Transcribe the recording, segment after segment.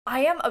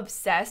I am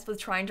obsessed with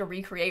trying to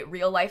recreate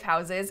real life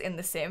houses in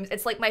The Sims.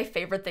 It's like my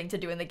favorite thing to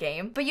do in the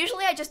game. But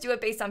usually I just do it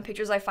based on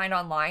pictures I find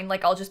online.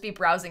 Like I'll just be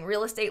browsing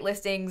real estate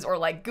listings or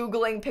like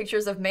Googling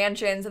pictures of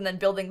mansions and then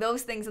building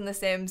those things in The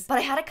Sims. But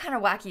I had a kind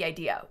of wacky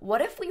idea.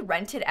 What if we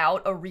rented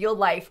out a real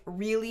life,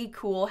 really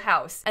cool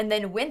house and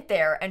then went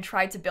there and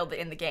tried to build it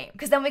in the game?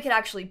 Because then we could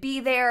actually be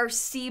there,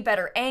 see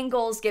better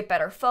angles, get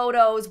better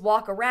photos,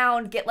 walk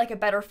around, get like a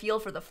better feel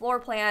for the floor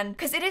plan.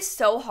 Because it is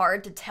so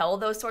hard to tell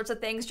those sorts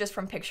of things just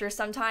from pictures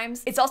sometimes.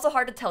 It's also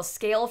hard to tell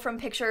scale from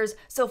pictures,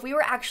 so if we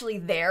were actually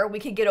there, we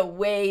could get a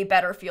way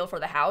better feel for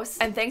the house.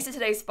 And thanks to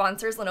today's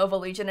sponsors, Lenovo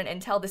Legion and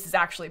Intel, this is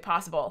actually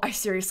possible. I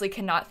seriously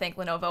cannot thank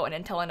Lenovo and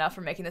Intel enough for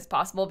making this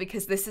possible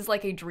because this is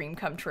like a dream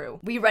come true.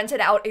 We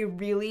rented out a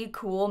really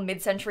cool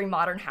mid-century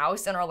modern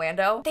house in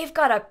Orlando. They've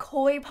got a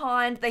koi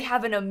pond, they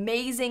have an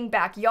amazing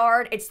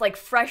backyard, it's like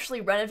freshly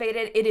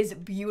renovated, it is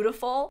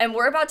beautiful, and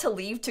we're about to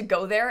leave to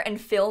go there and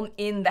film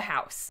in the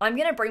house. I'm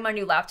gonna bring my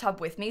new laptop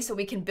with me so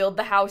we can build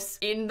the house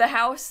in the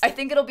house. I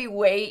think it'll be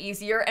way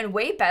easier and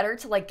way better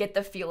to like get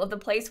the feel of the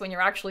place when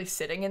you're actually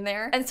sitting in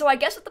there. And so I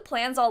guess with the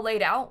plans all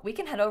laid out, we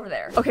can head over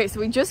there. Okay,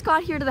 so we just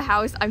got here to the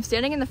house. I'm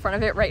standing in the front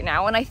of it right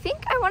now, and I think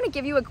I want to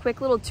give you a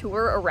quick little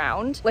tour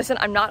around. Listen,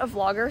 I'm not a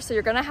vlogger, so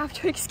you're gonna have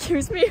to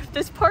excuse me if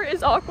this part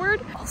is awkward.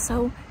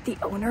 Also, the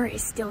owner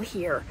is still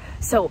here.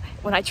 So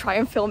when I try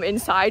and film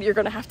inside, you're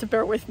gonna have to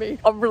bear with me.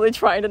 I'm really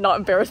trying to not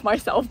embarrass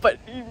myself, but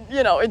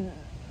you know,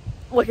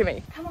 look at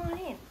me. Come on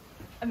in.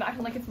 I'm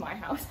acting like it's my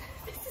house.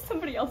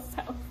 Somebody else's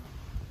house.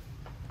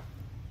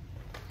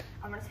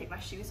 I'm gonna take my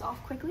shoes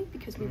off quickly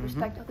because we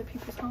respect other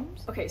people's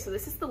homes. Okay, so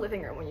this is the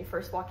living room when you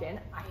first walk in.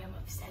 I am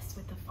obsessed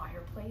with the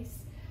fireplace.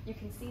 You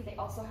can see they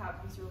also have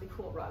these really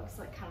cool rugs,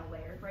 like kind of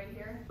layered right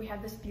here. We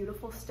have this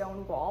beautiful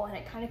stone wall and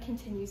it kind of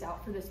continues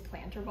out for this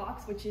planter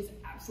box, which is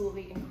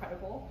absolutely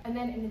incredible. And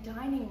then in the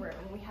dining room,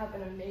 we have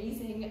an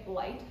amazing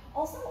light.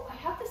 Also, I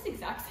have this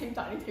exact same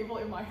dining table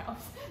in my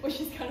house,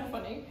 which is kind of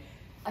funny.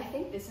 I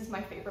think this is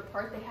my favorite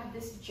part. They have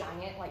this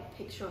giant like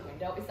picture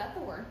window. Is that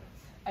the word?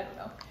 I don't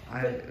know.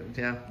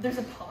 Yeah. There's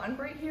a pond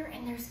right here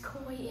and there's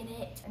koi in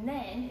it. And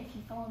then if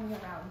you follow me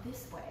around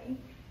this way,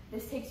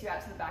 this takes you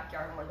out to the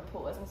backyard and where the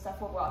pool is and stuff.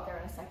 We'll go out there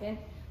in a second.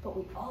 But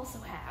we also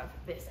have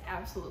this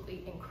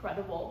absolutely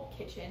incredible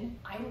kitchen.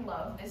 I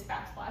love this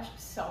backsplash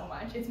so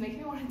much. It's making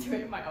me want to do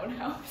it in my own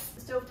house.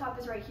 The stovetop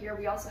is right here.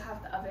 We also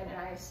have the oven and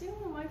I assume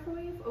the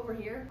microwave over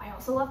here. I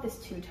also love this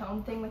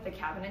two-tone thing with the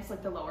cabinets,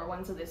 like the lower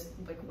ones are this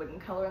like wooden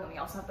color, and then we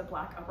also have the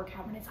black upper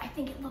cabinets. I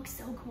think it looks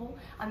so cool.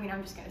 I mean,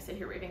 I'm just gonna sit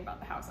here raving about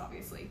the house,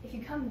 obviously. If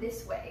you come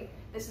this way,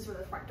 this is where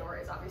the front door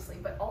is, obviously,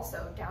 but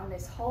also down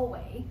this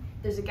hallway,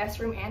 there's a guest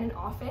room and an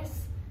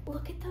office.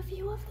 Look at the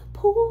view of the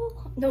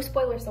pool. No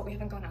spoilers though, we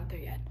haven't gone out there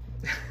yet.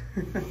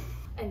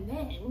 And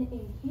then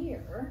in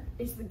here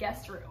is the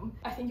guest room.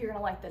 I think you're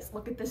gonna like this.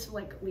 Look at this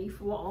like leaf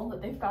wall that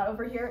they've got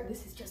over here.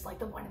 This is just like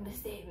the one in the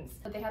Sims.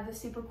 But they have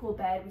this super cool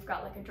bed. We've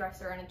got like a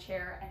dresser and a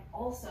chair, and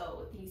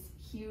also these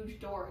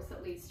huge doors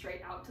that lead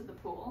straight out to the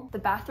pool. The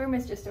bathroom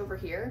is just over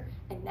here,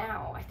 and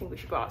now I think we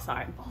should go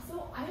outside.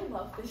 Also, I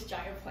love this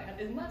giant plant.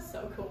 Isn't that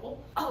so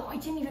cool? Oh, I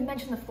didn't even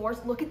mention the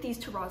floors. Look at these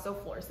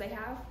terrazzo floors they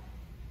have.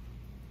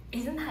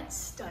 Isn't that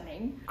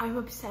stunning? I'm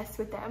obsessed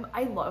with them.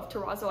 I love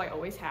terrazzo, I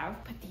always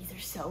have, but these are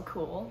so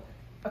cool.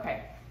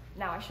 Okay,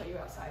 now I show you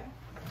outside.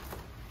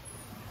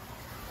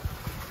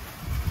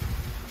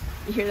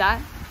 You hear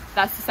that?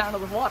 That's the sound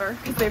of the water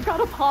because they've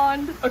got a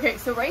pond. Okay,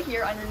 so right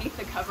here underneath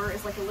the cover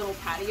is like a little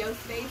patio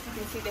space.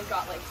 You can see they've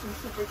got like some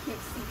super cute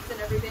seats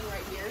and everything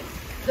right here.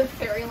 The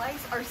fairy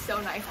lights are so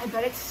nice. I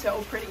bet it's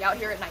so pretty out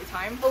here at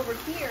nighttime. Over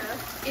here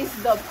is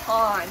the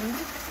pond.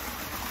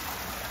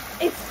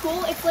 It's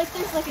cool. It's like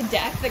there's like a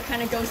deck that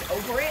kind of goes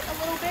over it a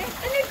little bit,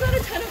 and they've got a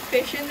ton of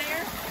fish in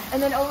there.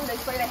 And then over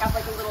this way they have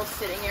like a little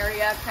sitting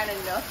area kind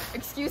of nook.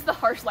 Excuse the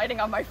harsh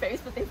lighting on my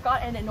face, but they've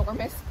got an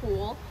enormous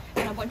pool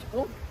and a bunch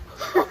of,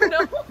 oh no,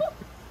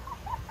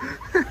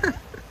 a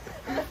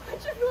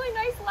bunch of really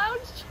nice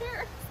lounge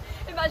chairs.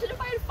 Imagine if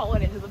I had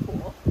fallen into the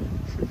pool.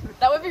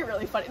 That would be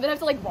really funny. Then I have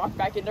to like walk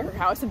back into her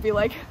house and be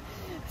like,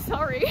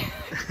 sorry,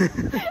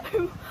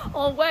 I'm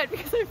all wet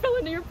because I fell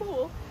into your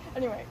pool.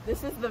 Anyway,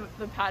 this is the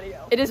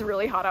patio. It is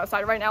really hot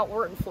outside right now.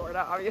 We're in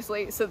Florida,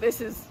 obviously, so this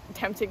is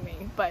tempting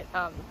me, but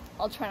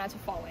I'll try not to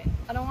fall in.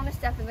 I don't want to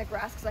step in the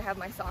grass because I have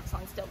my socks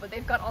on still, but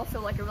they've got also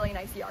like a really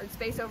nice yard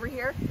space over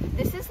here.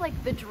 This is like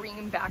the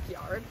dream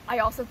backyard. I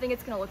also think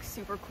it's gonna look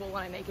super cool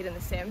when I make it in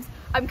The Sims.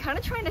 I'm kind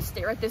of trying to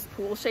stare at this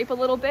pool shape a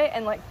little bit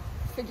and like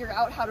figure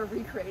out how to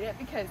recreate it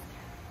because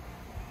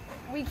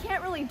we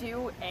can't really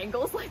do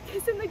angles like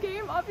this in the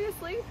game,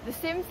 obviously. The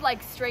Sims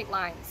like straight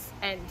lines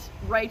and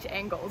right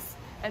angles.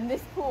 And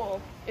this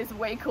pool is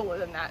way cooler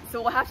than that.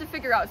 So we'll have to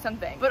figure out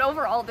something. But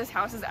overall, this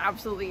house is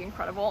absolutely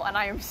incredible and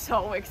I am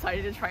so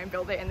excited to try and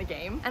build it in the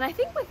game. And I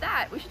think with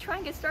that, we should try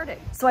and get started.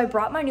 So I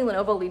brought my new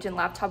Lenovo Legion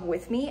laptop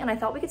with me and I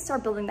thought we could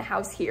start building the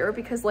house here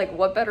because like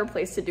what better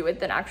place to do it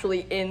than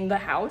actually in the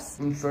house?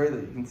 I'm sorry that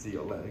you can see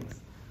your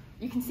legs.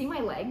 You can see my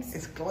legs?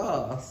 It's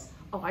glass.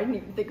 Oh, I didn't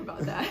even think about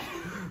that.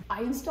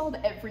 I installed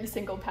every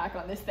single pack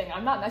on this thing.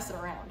 I'm not messing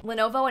around.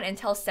 Lenovo and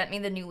Intel sent me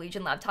the new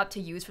Legion laptop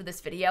to use for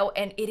this video,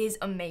 and it is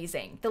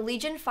amazing. The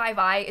Legion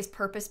 5i is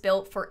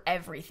purpose-built for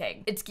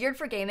everything. It's geared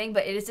for gaming,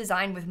 but it is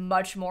designed with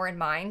much more in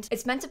mind.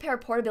 It's meant to pair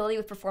portability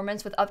with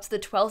performance with up to the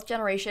 12th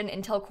generation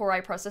Intel Core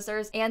i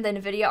processors and the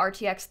NVIDIA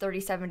RTX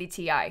 3070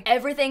 Ti.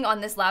 Everything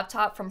on this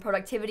laptop, from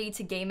productivity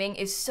to gaming,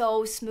 is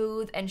so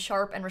smooth and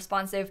sharp and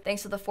responsive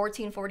thanks to the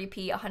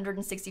 1440p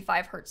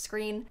 165Hz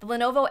screen. The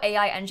Lenovo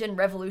AI engine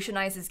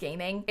revolutionizes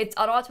gaming. Its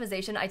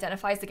auto-optimization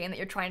identifies the game that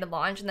you're trying to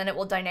launch, and then it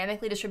will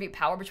dynamically distribute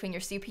power between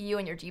your CPU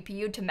and your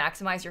GPU to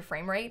maximize your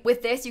frame rate.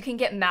 With this, you can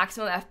get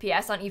maximum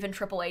FPS on even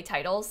AAA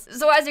titles.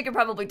 So as you can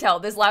probably tell,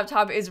 this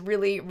laptop is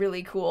really,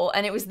 really cool,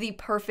 and it was the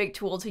perfect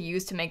tool to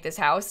use to make this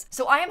house.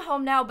 So I am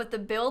home now, but the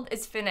build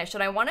is finished,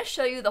 and I want to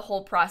show you the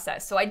whole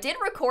process. So I did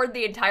record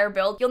the entire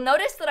build. You'll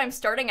notice that I'm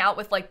starting out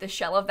with like the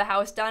shell of the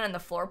house done and the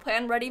floor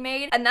plan ready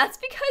made, and that's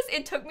because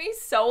it took me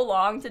so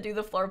long to do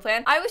the floor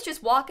plan. I was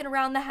just walking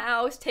around the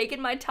house,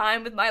 taking my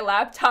time with my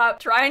laptop,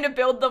 trying to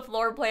build the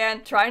floor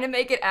plan, trying to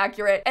make it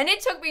accurate, and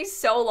it took me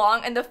so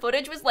long, and the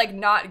footage was like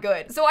not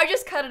good. So I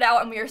just cut it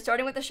out, and we are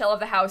starting with the shell of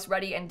the house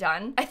ready and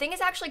done. I think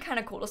it's actually kind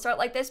of cool to start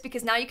like this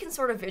because now you can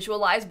sort of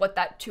visualize what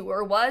that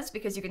tour was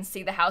because you can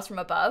see the house from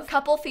above.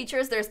 Couple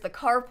features, there's the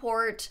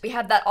carport. We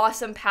have that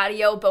awesome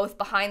patio both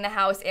behind the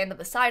house and to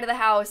the side of the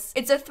house.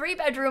 It's a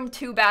 3-bedroom,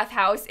 2-bath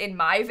house in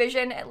my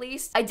vision, at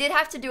least. I did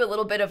have to do a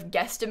little bit of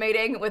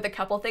guesstimating with a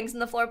couple things in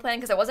the floor plan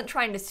because I wasn't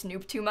trying to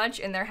snoop too much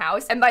in their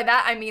house. And by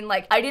that, I mean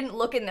like I didn't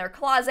look in their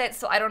closet,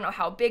 so I don't know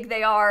how big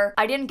they are.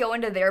 I didn't go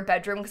into their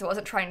bedroom because I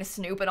wasn't trying to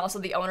snoop, and also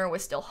the owner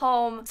was still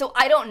home. So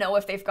I don't know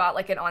if they've got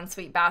like an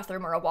ensuite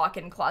bathroom or a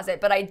walk-in closet,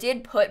 but I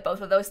did put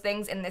both of those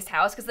things in this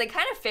house because they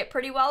kind of fit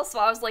pretty well. So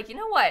I was like, you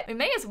know what? We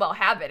may as well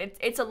have it.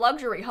 It's a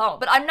luxury home,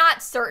 but I'm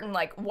not certain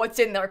like what's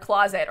in their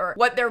closet or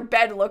what their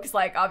bed looks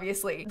like,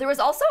 obviously. There was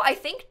also, I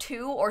think,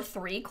 2 or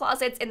 3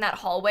 closets in that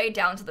hallway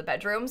down to the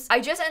bedrooms. I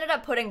just ended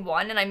up putting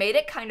one, and I made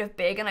it kind of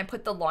big, and I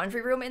put the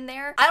laundry room in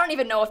there. I don't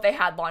even know if they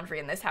had laundry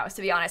in this house,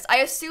 to be honest. I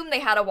assume they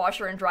had a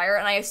washer and dryer,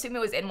 and I assume it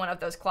was in one of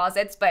those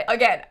closets, but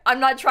again, I'm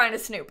not trying to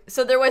snoop.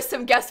 So there was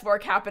some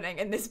guesswork happening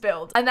in this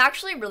build. I'm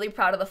actually really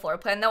proud of the floor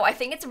plan though. I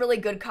think it's a really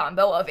good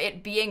combo of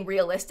it being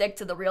realistic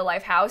to the real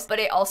life house, but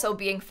it also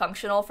being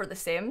functional for The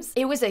Sims.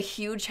 It was a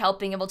huge help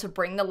being able to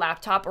bring the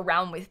laptop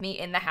around with me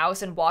in the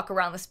house and walk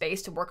around the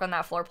space to work on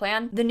that floor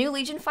plan. The new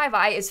Legion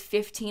 5i is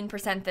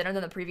 15% thinner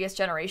than the previous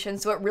generation,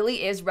 so it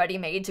really is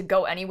ready-made to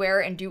go anywhere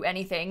and do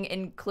anything,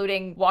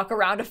 including walk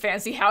around a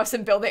fancy house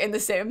and build it in The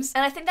Sims.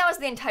 And I think that was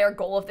the entire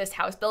goal of this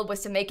house build,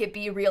 was to make it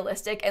be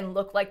realistic and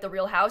look like the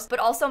real house, but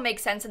also make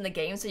sense in the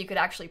game so you could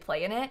actually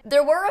play in it.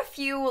 There were a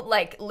few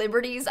like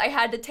liberties I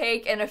had to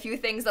take and a few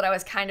things that I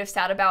was kind of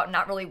sad about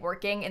not really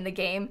working in the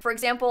game. For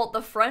example,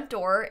 the front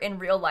door in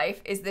real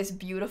life is this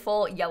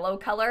beautiful yellow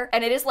color,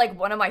 and it is like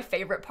one of my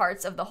favorite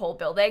parts of the whole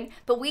building,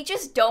 but we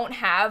just don't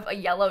have a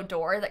yellow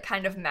door that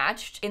kind of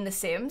matched in The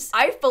Sims.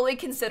 I fully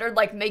considered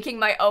like making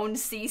my own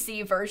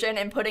CC version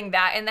and putting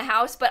that in the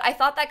house, but I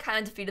thought that kind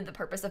of defeated the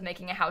purpose of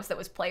making a house that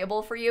was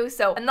playable for you,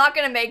 so I'm not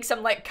gonna make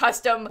some like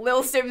custom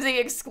lilsimsie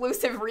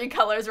exclusive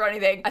recolors or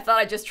anything. I thought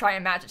I'd just try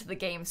and match it to the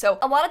game. So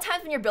a lot of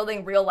times when you're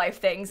building real life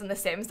things in The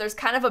Sims, there's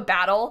kind of a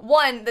battle.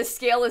 One, the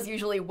scale is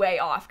usually way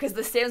off because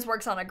The Sims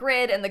works on a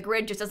grid and the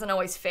grid just doesn't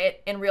always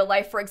fit in real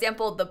life. For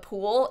example, the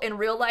pool in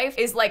real life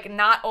is like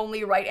not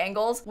only right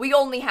angles. We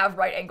only have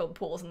right angled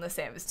pools in The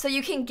Sims. So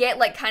you can get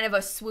like kind of a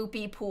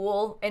swoopy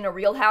pool in a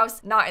real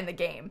house, not in the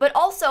game. But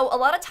also a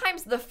lot of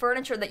times the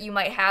furniture that you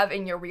might have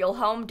in your real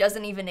home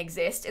doesn't even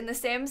exist in The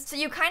Sims. So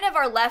you kind of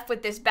are left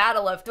with this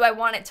battle of, do I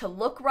want it to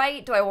look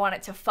right? Do I want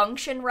it to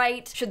function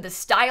right? Should the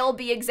style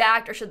be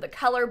exact or should the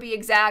color be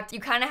exact? You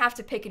kind of have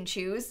to pick and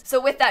choose.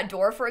 So with that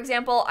door, for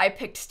example, I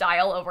picked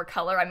style over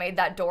color. I made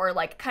that door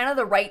like kind of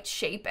the right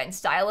shape and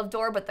style of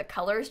door, but the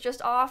color is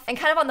just off. And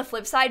kind of on the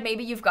flip side,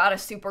 maybe you've got a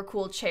super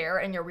cool chair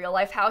in your real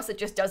life house that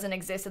just doesn't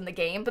exist in the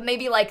game, but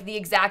maybe like the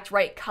exact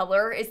right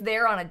color is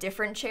there on a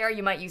different chair.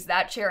 You might use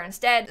that chair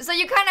instead. So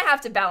you kind of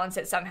have to balance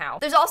it somehow.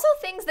 There's also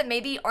things that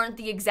maybe aren't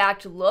the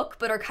exact look,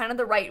 but are kind of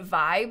the right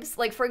vibes.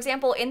 Like for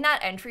example, in that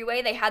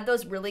entryway, they had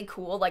those really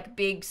cool like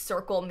big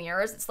circle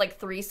mirrors. It's like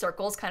 3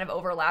 circles kind of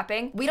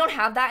overlapping. We don't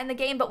have that in the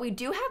game, but we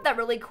do have that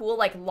really cool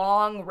like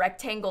long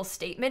rectangle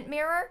statement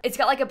mirror. It's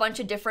got like a bunch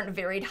of different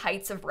varied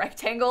heights of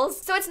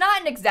rectangles. So it's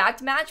not an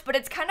exact match, but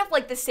it's kind of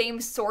like the same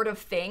sort of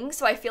thing.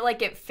 So I feel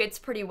like it fits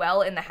pretty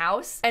well in the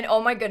house. And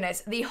oh my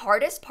goodness, the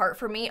hardest part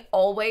for me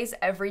always,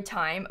 every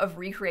time of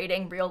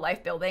recreating real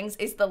life buildings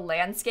is the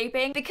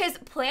landscaping, because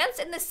plants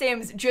in The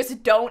Sims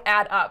just don't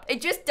add up.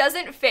 It just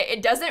doesn't fit.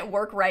 It doesn't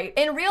work right.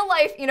 In real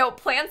life, you know,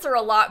 plants are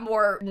a lot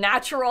more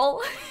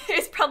natural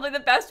is probably the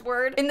best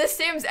word. In The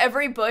Sims,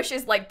 every bush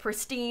is like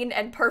pristine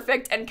and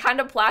perfect and kind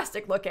of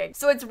plastic looking.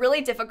 So it's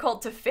really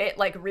difficult to fit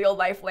like real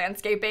life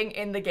landscaping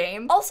in the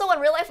game. Also in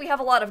real life, we have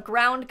a lot of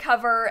ground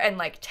cover and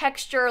like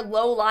texture,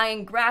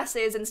 low-lying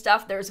grasses and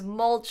stuff. There's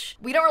mulch.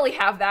 We don't really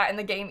have that in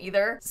the game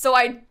either. So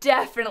I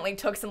definitely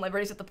took some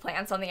liberties with the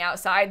plants on the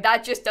outside.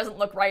 That just doesn't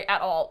look right at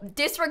at all.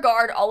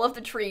 Disregard all of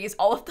the trees,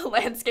 all of the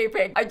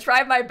landscaping. I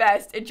tried my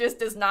best. It just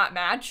does not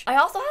match. I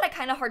also had a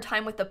kind of hard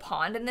time with the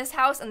pond in this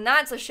house, and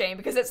that's a shame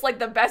because it's like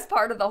the best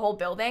part of the whole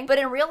building. But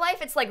in real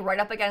life, it's like right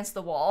up against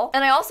the wall.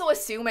 And I also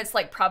assume it's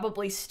like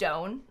probably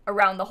stone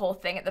around the whole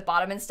thing at the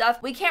bottom and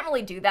stuff. We can't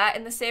really do that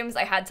in The Sims.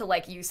 I had to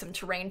like use some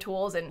terrain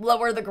tools and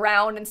lower the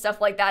ground and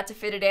stuff like that to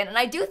fit it in. And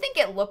I do think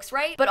it looks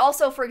right. But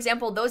also, for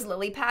example, those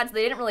lily pads,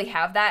 they didn't really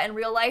have that in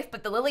real life,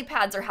 but the lily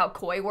pads are how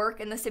koi work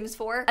in The Sims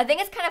 4. I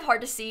think it's kind of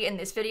hard to see in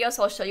this video,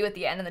 so I'll show you at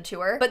the end of the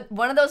tour. But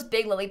one of those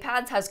big lily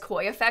pads has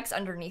koi effects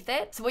underneath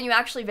it. So when you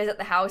actually visit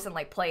the house and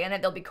like play in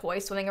it, there'll be koi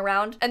swimming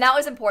around. And that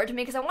was important to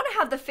me because I want to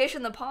have the fish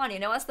in the pond, you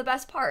know, that's the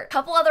best part.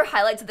 Couple other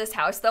highlights of this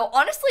house though.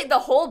 Honestly, the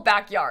whole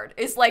backyard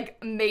is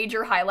like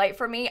major highlight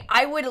for me.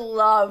 I would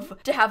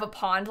love to have a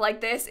pond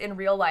like this in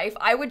real life.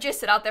 I would just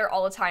sit out there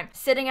all the time,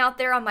 sitting out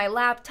there on my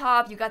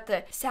laptop. You got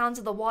the sounds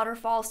of the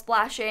waterfall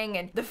splashing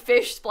and the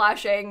fish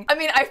splashing. I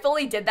mean, I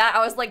fully did that.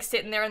 I was like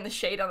sitting there in the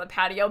shade on the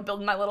patio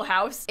building my little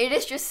house. It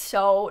is just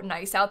so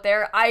nice out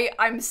there.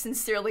 I'm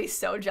sincerely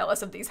so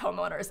jealous of these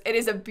homeowners. It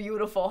is a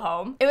beautiful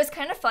home. It was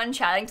kind of fun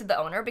chatting to the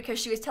owner because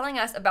she was telling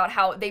us about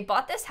how they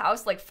bought this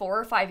house like 4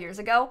 or 5 years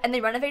ago and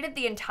they renovated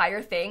the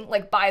entire thing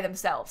like by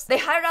themselves. They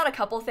hired out a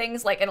couple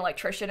things like an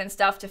electrician and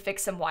stuff to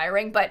fix some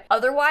wiring, but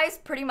otherwise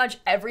pretty much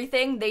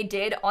everything they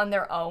did on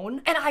their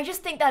own. And I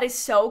just think that is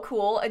so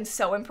cool and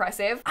so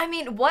impressive. I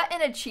mean, what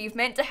an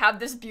achievement to have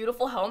this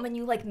beautiful home and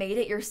you like made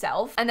it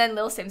yourself. And then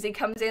lilsimsie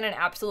comes in and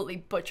absolutely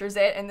butchers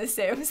it in The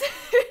Sims.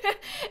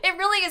 It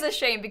really is a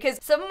shame because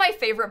some of my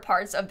favorite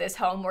parts of this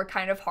home were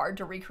kind of hard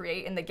to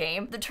recreate in the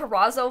game. The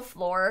terrazzo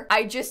floor,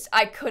 I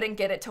couldn't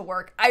get it to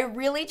work. I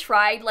really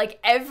tried like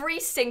every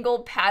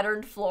single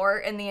patterned floor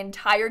in the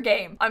entire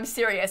game. I'm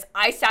serious.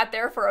 I sat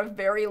there for a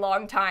very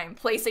long time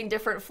placing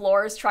different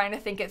floors, trying to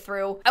think it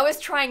through. I was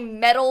trying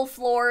metal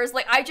floors,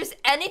 like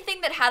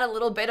anything that had a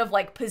little bit of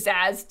like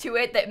pizzazz to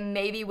it that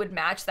maybe would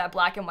match that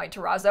black and white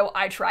terrazzo,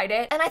 I tried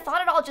it. And I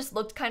thought it all just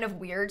looked kind of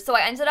weird, so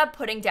I ended up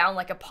putting down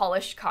like a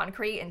polished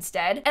concrete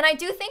instead. And I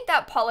do think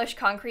that polished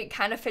concrete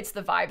kind of fits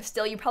the vibe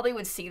still. You probably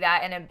would see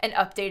that in an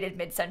updated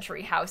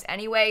mid-century house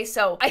anyway,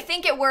 so I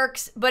think it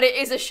works, but it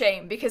is a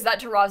shame because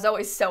that terrazzo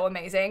is so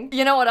amazing.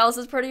 You know what else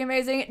is pretty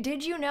amazing?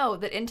 Did you know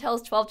that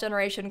Intel's 12th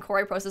generation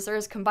Core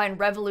processors combine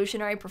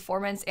revolutionary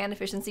performance and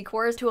efficiency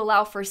cores to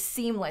allow for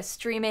seamless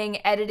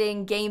streaming,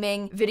 editing,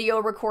 gaming, video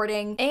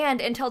recording, and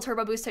Intel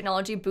Turbo Boost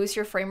technology boosts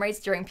your frame rates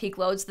during peak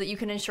loads so that you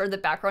can ensure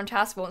that background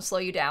tasks won't slow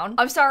you down?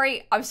 I'm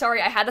sorry,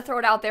 I had to throw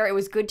it out there. It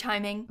was good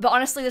timing. But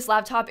honestly, this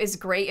laptop is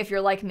great if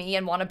you're like me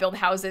and want to build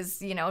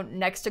houses, you know,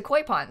 next to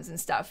koi ponds and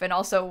stuff, and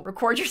also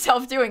record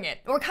yourself doing it.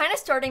 We're kind of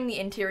starting the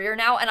interior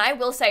now, and I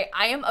will say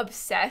I am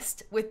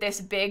obsessed with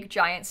this big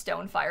giant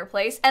stone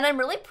fireplace, and I'm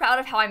really proud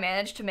of how I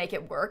managed to make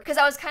it work because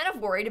I was kind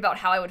of worried about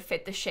how I would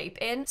fit the shape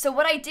in. So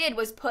what I did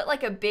was put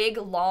like a big,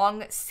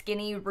 long,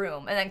 skinny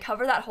room and then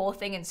cover that whole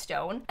thing in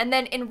stone. And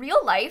then in real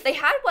life, they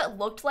had what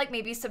looked like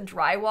maybe some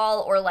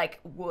drywall or like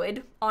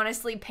wood,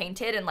 honestly,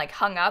 painted and like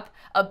hung up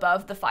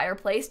above the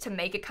fireplace to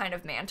make a kind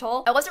of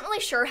mantle. I wasn't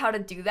really sure how to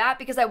do that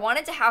because I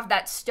wanted to have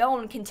that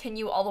stone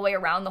continue all the way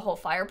around the whole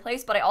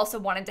fireplace, but I also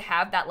wanted to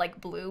have that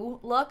like blue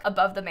look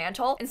above the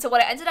mantle. And so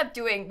what I ended up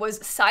doing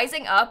was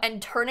sizing up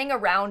and turning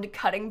around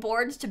cutting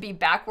boards to be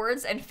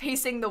backwards and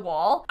facing the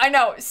wall. I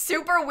know,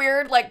 super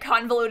weird, like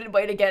convoluted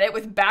way to get it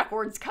with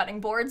backwards cutting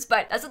boards,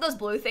 but that's what those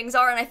blue things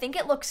are, and I think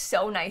it looks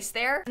so nice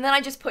there. And then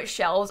I just put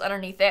shelves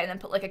underneath it and then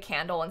put like a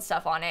candle and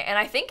stuff on it, and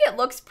I think it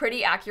looks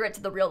pretty accurate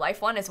to the real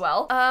life one as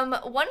well.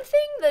 One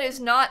thing that is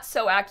not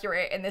so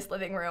accurate in this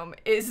living room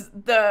is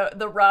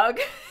the rug.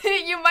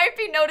 You might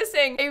be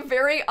noticing a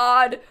very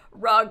odd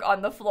rug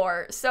on the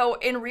floor. So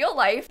in real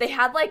life, they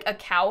had like a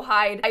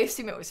cowhide, I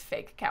assume it was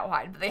fake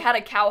cowhide, but they had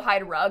a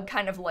cowhide rug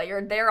kind of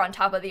layered there on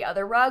top of the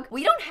other rug.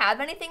 We don't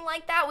have anything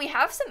like that. We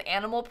have some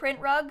animal print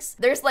rugs.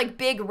 There's like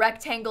big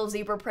rectangle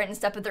zebra print and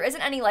stuff, but there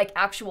isn't any like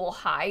actual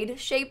hide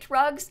shaped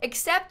rugs,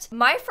 except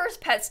my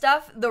first pet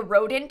stuff, the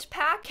rodent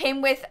pack,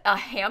 came with a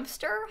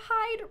hamster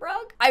hide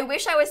rug. I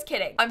wish I was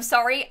kidding. I'm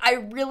sorry. I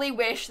really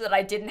wish that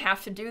I didn't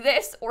have to do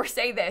this or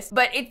say this,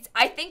 but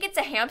I think it's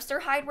a hamster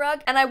hide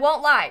rug, and I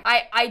won't lie.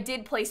 I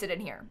did place it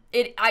in here.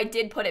 I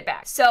did put it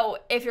back. So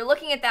if you're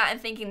looking at that and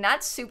thinking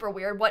that's super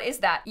weird, what is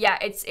that? Yeah,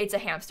 it's a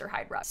hamster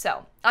hide rug.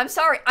 So I'm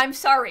sorry.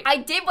 I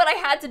did what I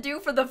had to do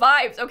for the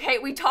vibes, okay?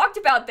 We talked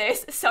about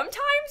this.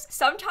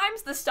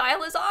 Sometimes the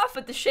style is off,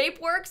 but the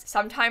shape works.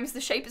 Sometimes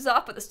the shape is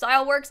off, but the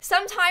style works.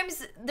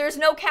 Sometimes there's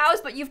no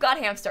cows, but you've got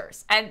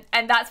hamsters. And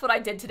that's what I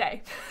did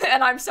today.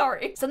 And I'm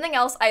sorry. Something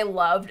else I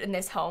loved in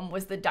this home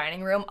was the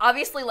dining room.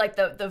 Obviously, like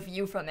the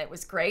view from it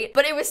was great,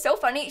 but it was so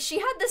funny. She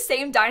had the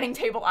same dining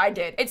table I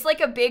did. It's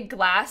like a big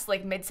glass,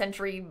 like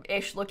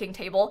mid-century-ish looking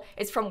table.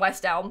 It's from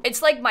West Elm.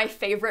 It's like my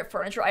favorite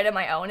furniture item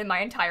I own in my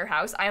entire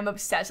house. I am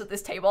obsessed obsessed with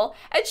this table,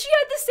 and she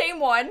had the same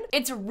one.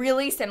 It's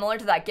really similar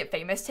to that Get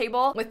Famous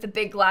table with the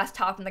big glass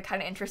top and the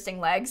kind of interesting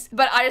legs,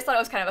 but I just thought it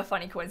was kind of a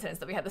funny coincidence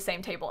that we had the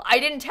same table. I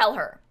didn't tell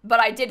her, but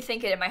I did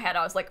think it in my head.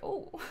 I was like,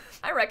 oh,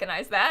 I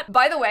recognize that.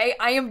 By the way,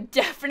 I am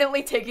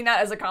definitely taking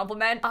that as a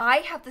compliment. I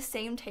have the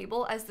same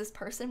table as this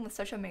person with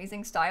such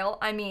amazing style.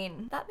 I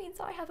mean, that means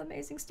I have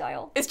amazing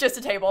style. It's just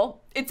a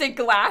table. It's a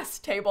glass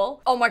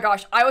table. Oh my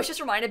gosh, I was just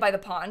reminded by the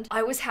pond.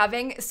 I was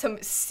having some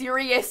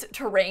serious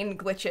terrain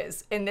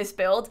glitches in this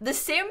build. The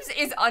Sims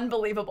is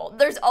unbelievable.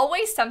 There's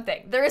always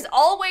something. There is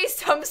always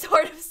some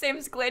sort of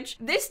Sims glitch.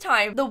 This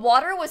time, the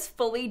water was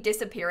fully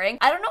disappearing.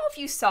 I don't know if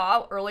you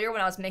saw earlier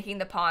when I was making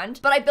the pond,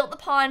 but I built the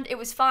pond. It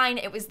was fine.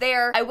 It was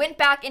there. I went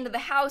back into the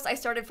house. I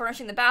started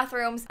furnishing the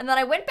bathrooms, and then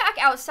I went back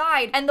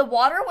outside, and the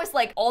water was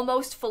like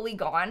almost fully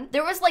gone.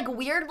 There was like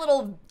weird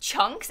little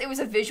chunks. It was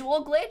a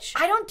visual glitch.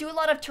 I don't do a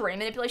lot of terrain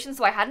manipulation,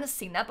 so I hadn't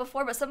seen that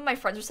before, but some of my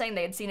friends were saying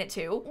they had seen it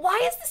too. Why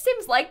is The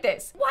Sims like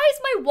this? Why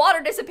is my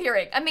water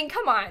disappearing? I mean,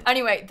 come on.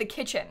 Anyway, the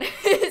kitchen.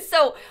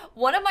 So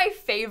one of my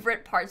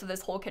favorite parts of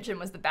this whole kitchen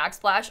was the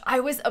backsplash. I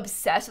was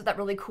obsessed with that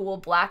really cool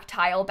black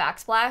tile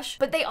backsplash,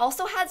 but they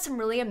also had some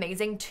really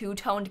amazing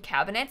two-toned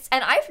cabinets,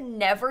 and I've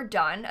never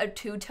done a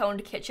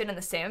two-toned kitchen in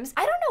The Sims.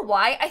 I don't know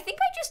why. I think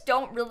I just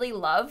don't really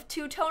love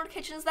two-toned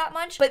kitchens that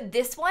much, but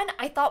this one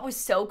I thought was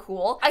so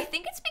cool. I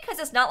think it's because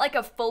it's not like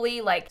a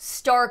fully like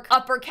stark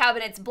upper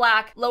cabinets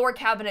black, lower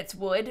cabinets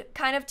wood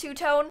kind of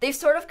two-tone. They've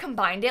sort of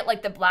combined it,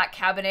 like the black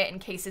cabinet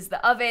encases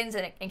the ovens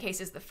and it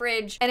encases the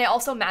fridge, and it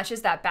also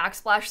matches that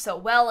backsplash so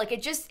well. Like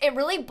it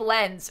really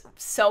blends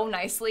so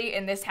nicely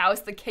in this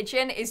house. The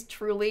kitchen is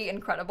truly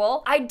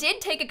incredible. I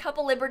did take a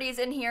couple liberties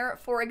in here.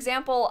 For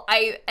example,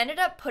 I ended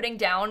up putting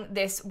down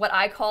this, what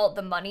I call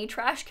the money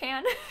trash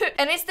can.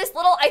 And it's this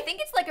little, I think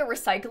it's like a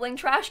recycling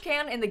trash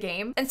can in the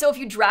game. And so if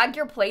you drag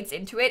your plates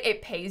into it,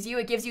 it pays you.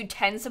 It gives you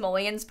 10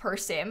 simoleons per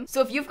sim.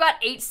 So if you've got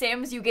 8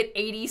 sims, you get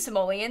 80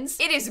 simoleons.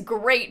 It is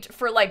great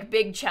for like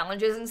big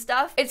challenges and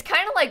stuff. It's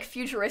kind of like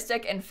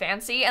futuristic and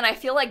fancy, and I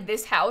feel like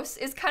this house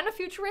is kind of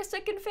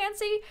futuristic and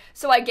fancy,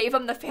 so I gave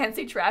them the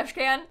fancy trash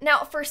can. Now,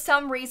 for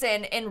some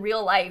reason in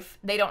real life,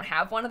 they don't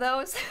have one of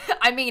those.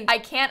 I mean, I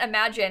can't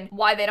imagine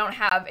why they don't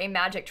have a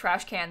magic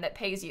trash can that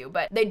pays you,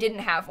 but they didn't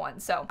have one,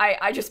 so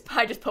I just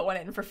put one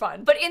in for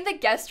fun. But in the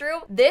guest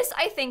room, this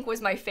I think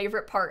was my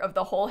favorite part of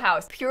the whole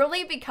house,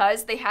 purely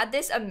because they had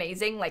this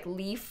amazing like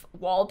leaf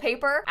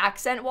wallpaper,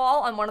 accent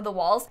wall on one of the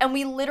walls, and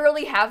we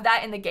literally have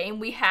that in the game.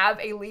 We have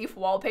a leaf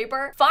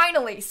wallpaper.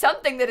 Finally,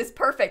 something that is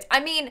perfect. I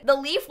mean, the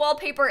leaf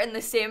wallpaper in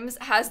The Sims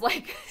has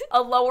like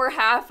a lower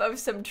half of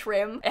some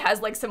trim. It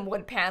has like some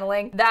wood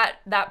paneling.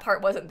 That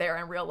part wasn't there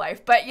in real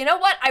life, but you know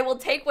what? I will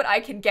take what I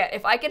can get.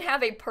 If I can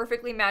have a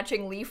perfectly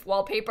matching leaf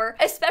wallpaper,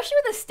 especially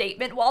with a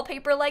statement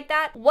wallpaper like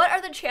that, what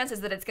are the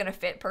chances that it's gonna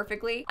fit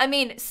perfectly? I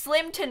mean,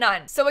 slim to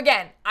none. So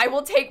again, I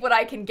will take what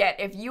I can get.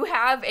 If you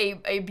have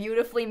a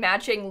beautifully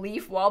matching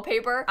leaf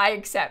wallpaper, I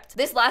accept.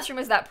 This last room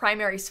is that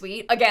primary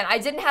suite. Again, I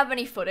didn't have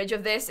any footage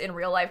of this in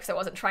real life because I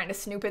wasn't trying to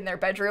snoop in their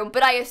bedroom,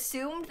 but I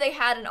assumed they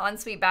had an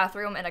ensuite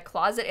bathroom and a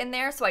closet in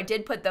there, so I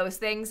did put those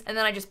things, and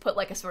then I just put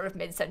like a sort of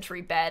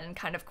mid-century bed and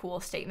kind of cool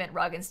statement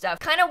rug and stuff.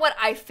 Kind of what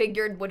I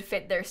figured would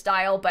fit their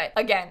style, but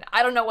again,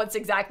 I don't know what's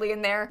exactly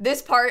in there.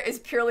 This part is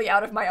purely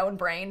out of my own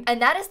brain.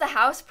 And that is the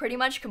house pretty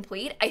much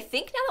complete. I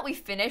think now that we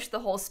finished the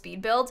whole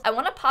speed build, I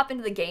want to pop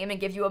into the game and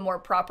give you a more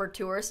proper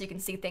tour so you can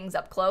see things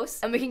up close,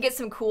 and we can get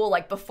some cool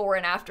like before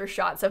and after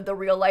shots of the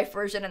real life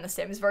version and the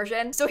Sims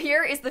version. So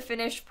here is the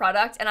finished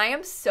product, and I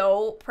am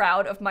so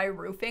proud of my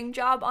roofing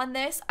job on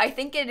this. I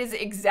think it is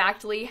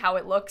exactly how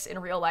it looks in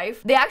real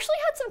life. They actually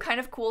had some kind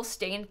of cool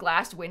stained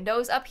glass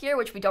windows up here,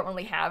 which we don't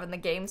really have in the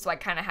game, so I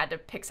kind of had to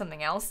pick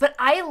something else. But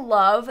I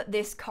love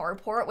this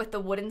carport with the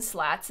wooden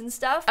slats and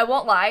stuff. I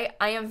won't lie,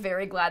 I am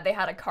very glad they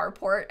had a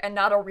carport and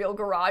not a real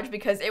garage,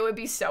 because it would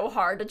be so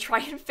hard to try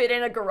and fit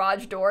in a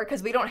garage door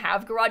because we don't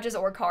have garages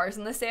or cars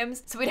in The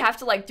Sims, so we'd have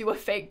to like do a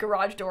fake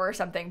garage door or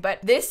something. But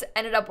this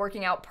ended up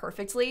working out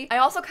perfectly. I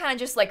also kind of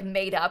just like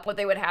made up what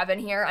they would have in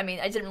here. I mean,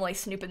 I didn't really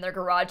snoop in their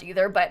garage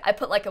either, but I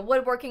put like a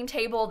woodworking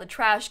table, the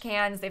trash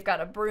cans, they've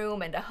got a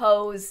broom and a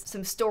hose,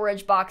 some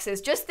storage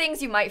boxes, just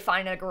things you might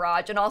find in a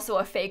garage, and also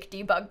a fake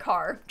debug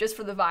car just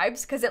for the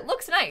vibes because it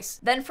looks nice.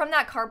 Then from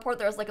that carport,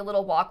 there's like a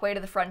little walkway to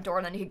the front door,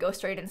 and then you could go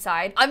straight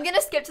inside. I'm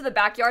gonna skip to the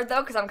backyard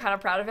though because I'm kind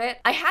of proud of it.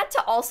 I had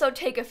to also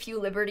take a few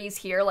liberties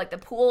here, like the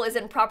pool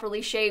isn't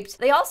properly shaped.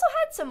 They also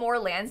had some more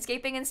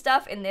landscaping and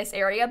stuff in this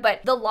area,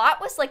 but the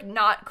lot was like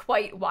not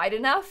quite wide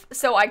enough,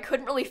 so I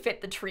couldn't really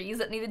fit the trees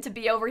that needed to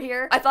be over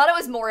here. I thought it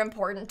was more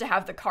important to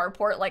have the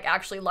carport like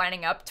actually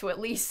lining up to at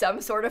least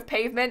some sort of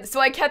pavement, so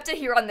I kept it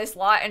here on this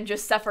lot and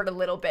just suffered a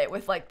little bit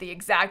with like the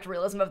exact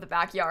realism of the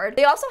backyard.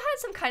 They also had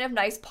some kind of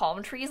nice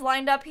palm trees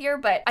lined up here,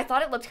 but I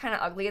thought it looked kind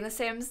of ugly in The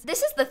Sims.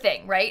 This is the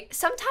thing, right?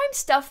 Sometimes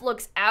stuff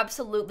looks absolutely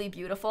absolutely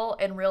beautiful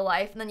in real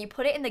life, and then you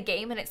put it in the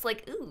game and it's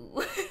like,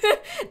 ooh,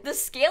 the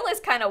scale is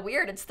kind of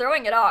weird. It's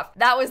throwing it off.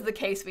 That was the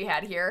case we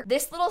had here.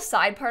 This little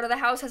side part of the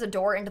house has a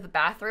door into the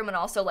bathroom and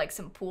also like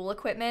some pool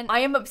equipment. I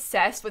am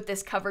obsessed with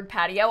this covered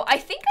patio. I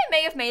think I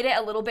may have made it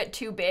a little bit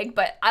too big,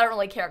 but I don't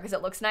really care because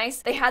it looks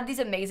nice. They had these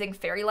amazing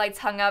fairy lights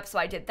hung up, so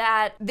I did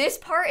that. This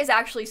part is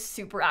actually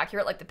super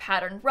accurate, like the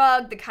patterned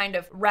rug, the kind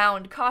of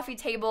round coffee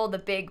table, the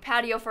big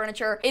patio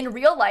furniture. In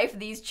real life,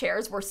 these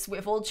chairs were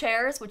swivel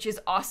chairs, which is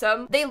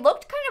awesome. They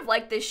looked kind of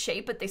like this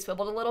shape, but they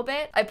swiveled a little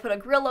bit. I put a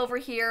grill over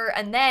here,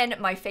 and then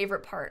my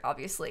favorite part,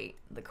 obviously,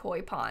 the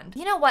koi pond.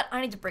 You know what?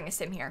 I need to bring a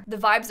sim here. The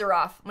vibes are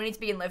off. We need to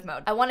be in live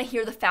mode. I want to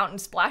hear the fountain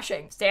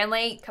splashing.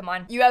 Stanley, come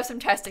on. You have some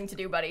testing to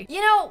do, buddy.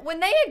 You know, when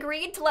they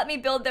agreed to let me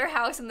build their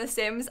house in The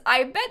Sims,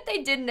 I bet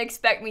they didn't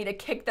expect me to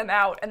kick them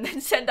out and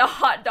then send a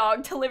hot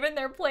dog to live in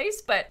their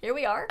place, but here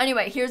we are.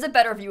 Anyway, here's a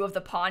better view of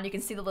the pond. You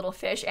can see the little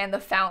fish and the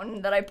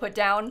fountain that I put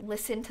down.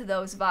 Listen to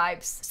those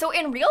vibes. So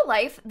in real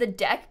life, the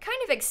deck kind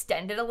of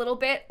extended a little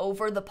bit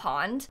over the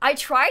pond. I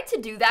tried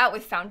to do that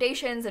with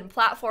foundations and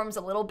platforms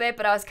a little bit,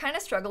 but I was kind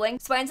of struggling.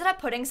 So I ended up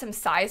putting some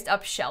sized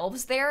up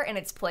shelves there in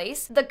its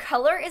place. The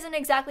color isn't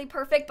exactly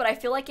perfect, but I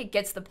feel like it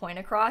gets the point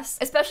across,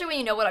 especially when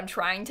you know what I'm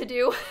trying to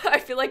do. I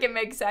feel like it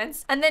makes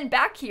sense. And then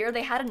back here,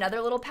 they had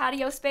another little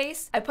patio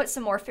space. I put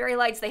some more fairy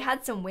lights. They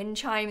had some wind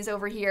chimes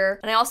over here.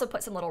 And I also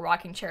put some little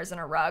rocking chairs and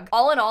a rug.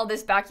 All in all,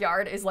 this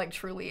backyard is like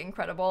truly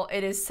incredible.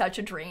 It is such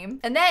a dream.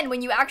 And then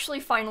when you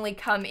actually finally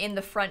come in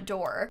the front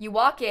door, you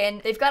walk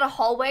in, they've got a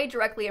hallway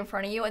directly in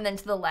front of you, and then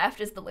to the left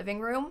is the living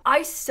room.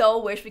 I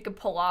so wish we could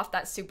pull off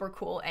that super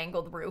cool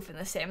angled roof in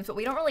The Sims, but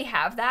we don't really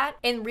have that.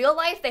 In real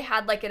life, they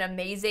had like an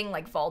amazing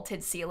like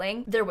vaulted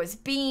ceiling. There was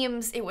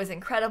beams. It was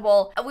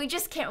incredible. We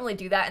just can't really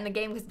do that in the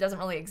game because it doesn't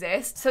really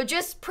exist. So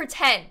just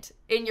pretend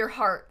in your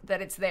heart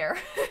that it's there.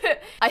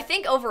 I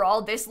think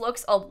overall this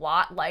looks a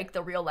lot like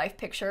the real life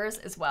pictures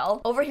as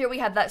well. Over here we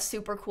have that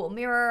super cool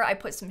mirror. I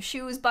put some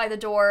shoes by the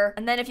door.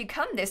 And then if you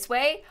come this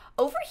way,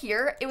 over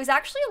here, it was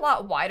actually a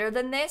lot wider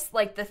than this.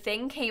 Like the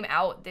thing came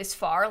out this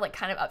far, like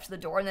kind of up to the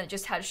door, and then it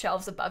just had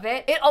shelves above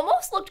it. It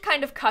almost looked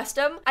kind of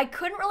custom. I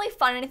couldn't really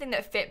find anything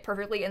that fit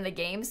perfectly in the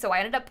game, so I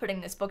ended up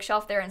putting this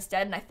bookshelf there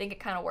instead, and I think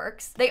it kind of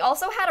works. They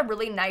also had a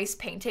really nice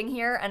painting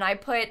here, and I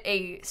put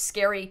a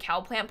scary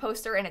cowplant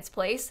poster in its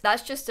place.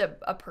 That's just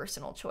a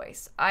personal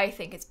choice. I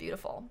think it's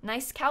beautiful.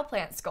 Nice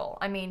cowplant skull.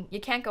 I mean, you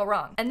can't go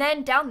wrong. And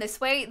then down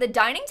this way, the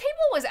dining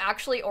table was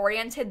actually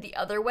oriented the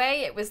other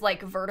way. It was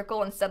like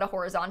vertical instead of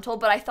horizontal,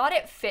 but I thought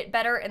it fit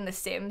better in The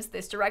Sims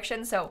this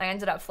direction, so I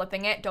ended up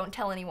flipping it. Don't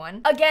tell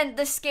anyone. Again,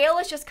 the scale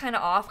is just kind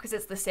of off because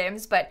it's The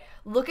Sims, but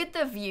look at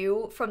the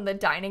view from the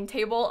dining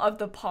table of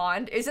the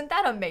pond. Isn't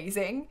that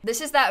amazing? This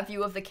is that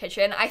view of the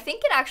kitchen. I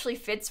think it actually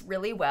fits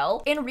really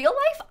well. In real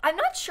life, I'm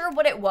not sure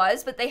what it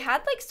was, but they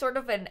had like sort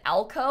of an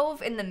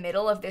alcove in the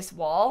middle of this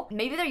wall.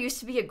 Maybe there used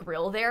to be a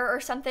grill there or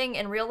something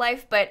in real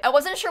life, but I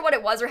wasn't sure what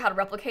it was or how to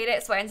replicate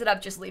it, so I ended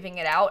up just leaving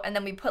it out. And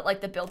then we put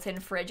like the built-in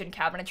fridge and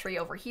cabinetry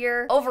over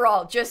here.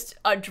 Overall, just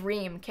a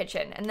dream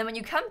kitchen. And then when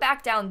you come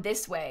back down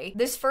this way,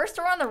 this first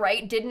door on the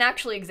right didn't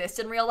actually exist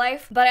in real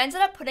life, but I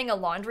ended up putting a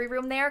laundry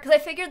room there because I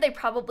figured they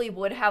probably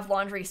would have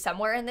laundry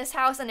somewhere in this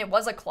house, and it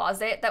was a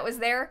closet that was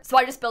there. So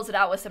I just built it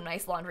out with some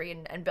nice laundry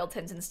and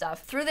built-ins and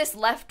stuff. Through this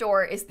left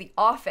door is the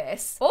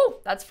office. Oh,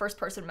 that's first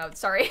person mode.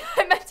 Sorry.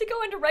 I meant to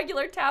go into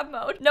regular tab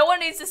mode. No one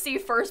needs to see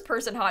first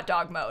person hot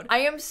dog mode. I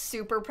am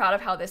super proud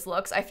of how this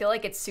looks. I feel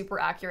like it's super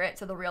accurate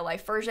to the real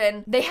life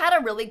version. They had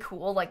a really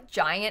cool like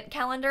giant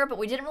calendar, but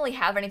we didn't really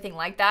have anything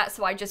like that,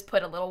 so I just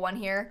put a little one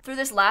here. Through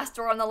this last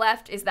door on the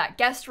left is that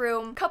guest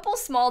room. Couple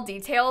small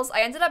details.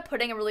 I ended up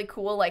putting a really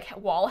cool like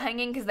wall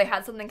hanging because they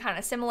had something kind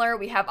of similar.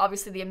 We have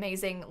obviously the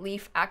amazing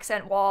leaf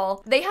accent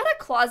wall. They had a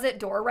closet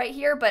door right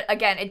here, but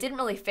again, it didn't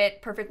really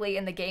fit perfectly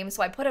in the game,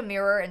 so I put a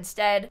mirror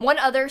instead. One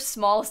other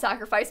small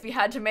sacrifice we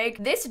had to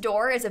make. This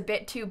door is a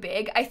bit too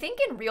big. I think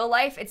in real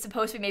life it's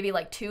supposed to be maybe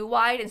like 2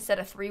 wide instead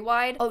of 3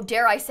 wide. Oh,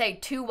 dare I say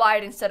 2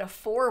 wide instead of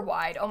 4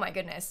 wide. Oh my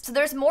goodness. So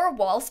there's more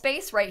wall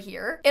space right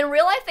here. In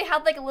real life, they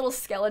had like a little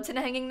skeleton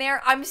hanging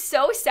there. I'm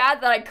so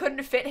sad that I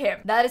couldn't fit him.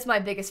 That is my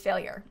biggest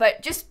failure,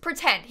 but just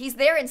pretend he's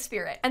there in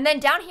spirit. And then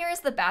down here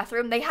is the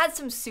bathroom. They had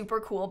some super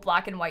cool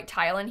black and white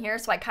tile in here,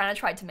 so I kind of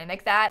tried to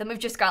mimic that. Then we've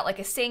just got like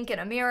a sink and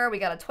a mirror. We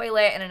got a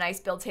toilet and a nice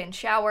built-in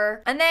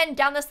shower. And then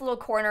down this little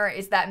corner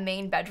is that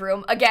main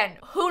bedroom. Again,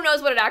 who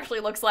knows what it actually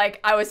looks like?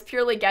 I was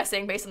purely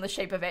guessing based on the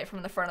shape of it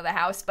from the front of the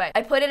house, but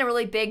I put in a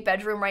really big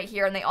bedroom right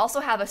here, and they also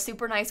have a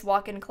super nice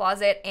walk-in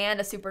closet and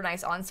a super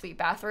nice ensuite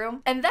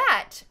bathroom. And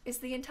that is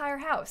the entire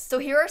house. So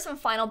here are some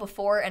final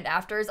before and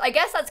afters. I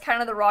guess that's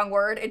kind of the wrong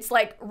word. It's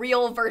like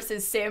real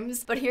versus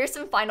Sims, but here's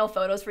some final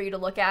photos for you to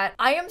look at.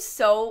 I am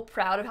so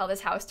proud of how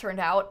this house turned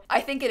out.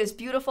 I think it is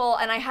beautiful,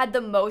 and I had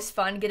the most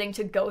fun getting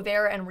to go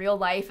there in real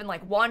life and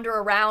like wander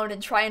around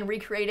and try and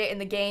recreate it in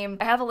the game.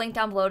 I have a link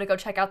down below to go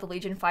check out the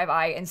Legion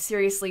 5i, and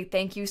seriously,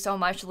 thank you so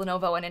much to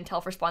Lenovo and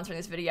Intel for sponsoring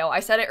this video. I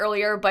said it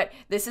earlier, but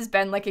this has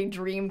been like a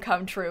dream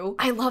come true.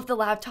 I love the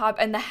laptop,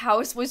 and the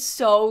house was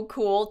so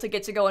cool to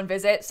get to go and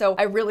visit, so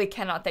I really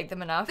cannot thank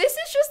them enough. This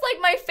is just like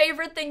my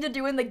favorite thing to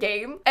do in the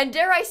game. And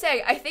dare I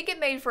say, I think it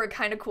made for a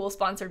kind of cool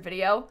sponsored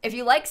video. If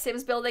you like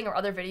Sims building or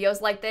other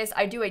videos like this,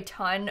 I do a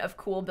ton of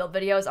cool build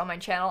videos on my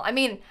channel. I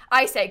mean,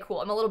 I say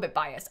cool, I'm a little bit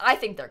biased. I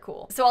think they're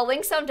cool. So I'll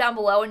link some down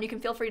below and you can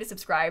feel free to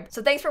subscribe.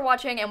 So thanks for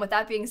watching, and with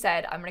that being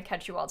said, I'm gonna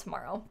catch you all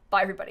tomorrow.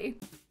 Bye everybody.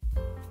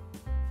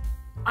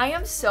 I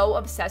am so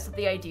obsessed with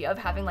the idea of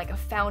having like a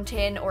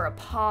fountain or a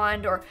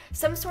pond or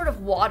some sort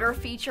of water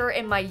feature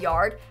in my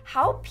yard.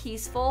 How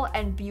peaceful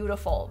and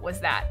beautiful was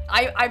that?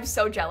 I'm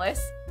so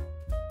jealous.